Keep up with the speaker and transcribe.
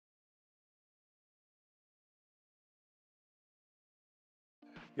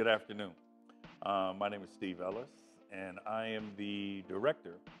Good afternoon. My name is Steve Ellis, and I am the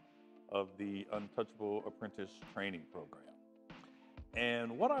director of the Untouchable Apprentice Training Program.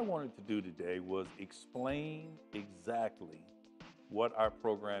 And what I wanted to do today was explain exactly what our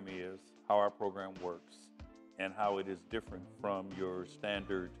program is, how our program works, and how it is different from your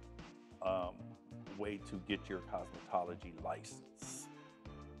standard um, way to get your cosmetology license.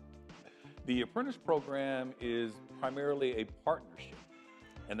 The Apprentice program is primarily a partnership.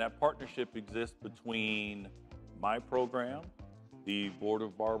 And that partnership exists between my program, the Board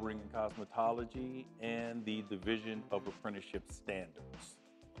of Barbering and Cosmetology, and the Division of Apprenticeship Standards.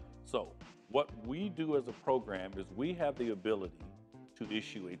 So, what we do as a program is we have the ability to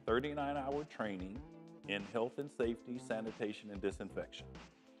issue a 39-hour training in health and safety, sanitation, and disinfection.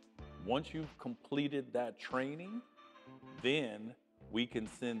 Once you've completed that training, then we can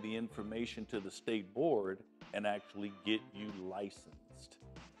send the information to the state board and actually get you licensed.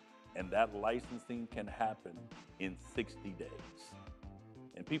 And that licensing can happen in 60 days.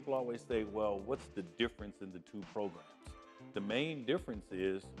 And people always say, well, what's the difference in the two programs? The main difference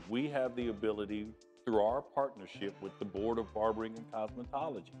is we have the ability through our partnership with the Board of Barbering and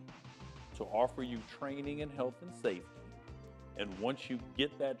Cosmetology to offer you training in health and safety. And once you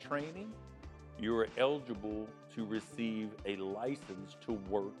get that training, you're eligible to receive a license to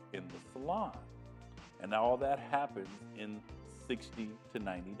work in the salon. And all that happens in 60 to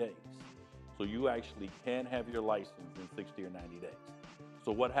 90 days. So you actually can have your license in 60 or 90 days.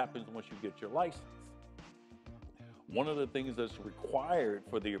 So what happens once you get your license? One of the things that's required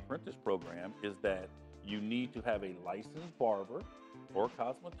for the apprentice program is that you need to have a licensed barber or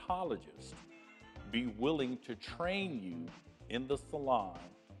cosmetologist be willing to train you in the salon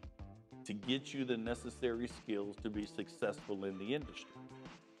to get you the necessary skills to be successful in the industry.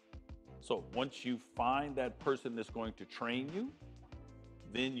 So once you find that person that's going to train you,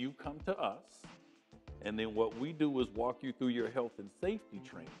 then you come to us. And then what we do is walk you through your health and safety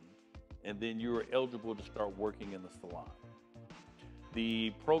training. And then you're eligible to start working in the salon.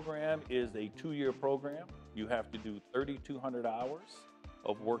 The program is a 2-year program. You have to do 3,200 hours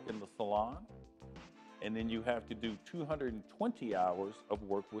of work in the salon. And then you have to do 220 hours of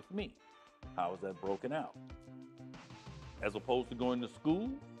work with me. How is that broken out? As opposed to going to school,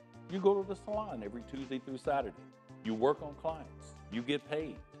 you go to the salon every Tuesday through Saturday. You work on clients. You get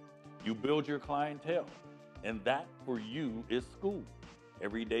paid. You build your clientele. And that for you is school.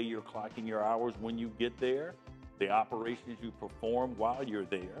 Every day you're clocking your hours when you get there, the operations you perform while you're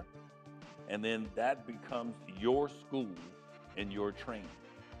there, and then that becomes your school and your training.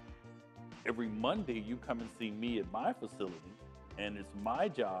 Every Monday you come and see me at my facility, and it's my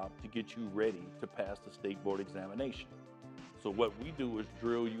job to get you ready to pass the state board examination. So what we do is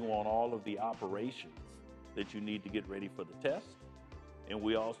drill you on all of the operations that you need to get ready for the test. And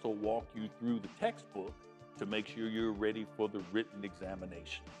we also walk you through the textbook to make sure you're ready for the written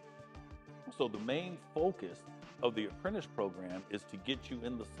examination. So the main focus of the apprentice program is to get you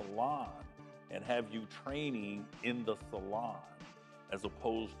in the salon and have you training in the salon as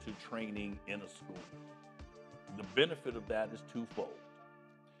opposed to training in a school. The benefit of that is twofold.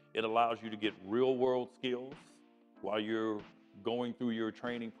 It allows you to get real world skills while you're going through your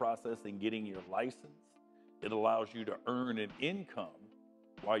training process and getting your license. It allows you to earn an income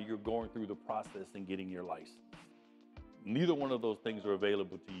while you're going through the process and getting your license. Neither one of those things are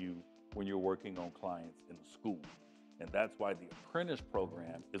available to you when you're working on clients in a school. And that's why the apprentice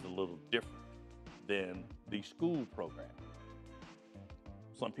program is a little different than the school program.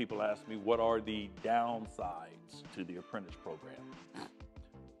 Some people ask me, what are the downsides to the apprentice program?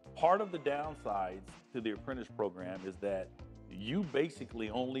 Part of the downsides to the apprentice program is that you basically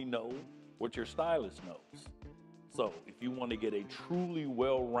only know what your stylist knows. So if you want to get a truly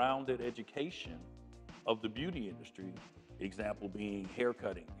well-rounded education of the beauty industry, example being hair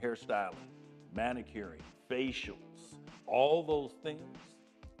cutting, hairstyling, manicuring, facials, all those things,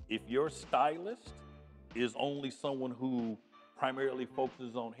 if your stylist is only someone who primarily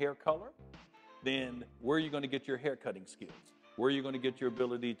focuses on hair color, then where are you going to get your hair cutting skills? Where are you going to get your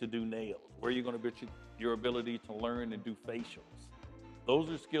ability to do nails? Where are you going to get your ability to learn and do facials? Those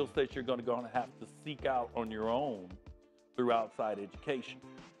are skill sets you're going to have to seek out on your own through outside education.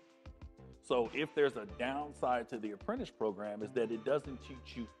 So if there's a downside to the apprentice program is that it doesn't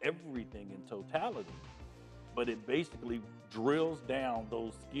teach you everything in totality, but it basically drills down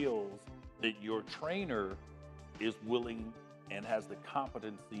those skills that your trainer is willing and has the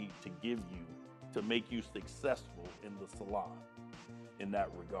competency to give you to make you successful in the salon in that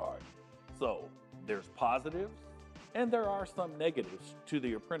regard. So there's positives and there are some negatives to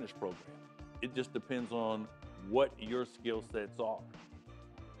the apprentice program. It just depends on what your skill sets are.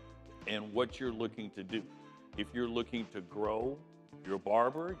 and what you're looking to do. If you're looking to grow, you're a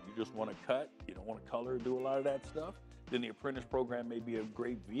barber, you just want to cut, you don't want to color, do a lot of that stuff, then the Apprentice program may be a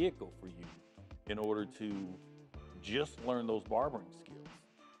great vehicle for you in order to just learn those barbering skills.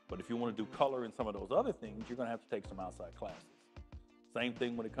 But if you want to do color and some of those other things, you're going to have to take some outside classes. Same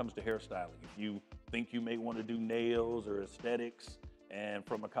thing when it comes to hairstyling. If you think you may want to do nails or aesthetics and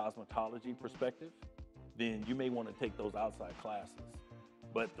from a cosmetology perspective, then you may want to take those outside classes.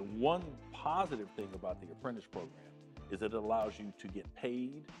 But the one positive thing about the Apprentice program is it allows you to get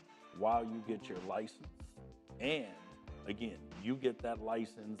paid while you get your license. And again, you get that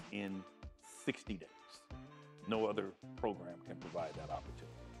license in 60 days. No other program can provide that opportunity.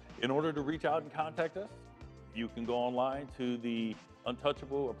 In order to reach out and contact us, you can go online to the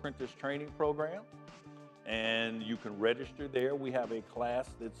Untouchable Apprentice Training Program, and you can register there. We have a class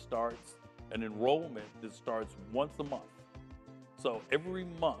that starts, an enrollment that starts once a month. So every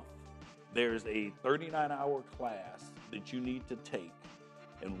month, there's a 39-hour class that you need to take.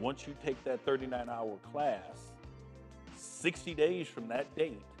 And once you take that 39-hour class, 60 days from that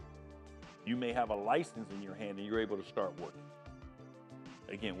date, you may have a license in your hand and you're able to start working.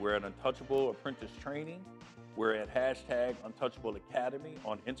 Again, we're at Untouchable Apprentice Training. We're at #Untouchable Academy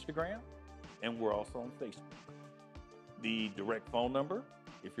on Instagram, and we're also on Facebook. The direct phone number,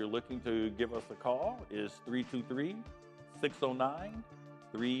 if you're looking to give us a call, is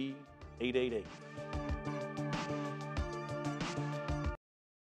 323-609-3888.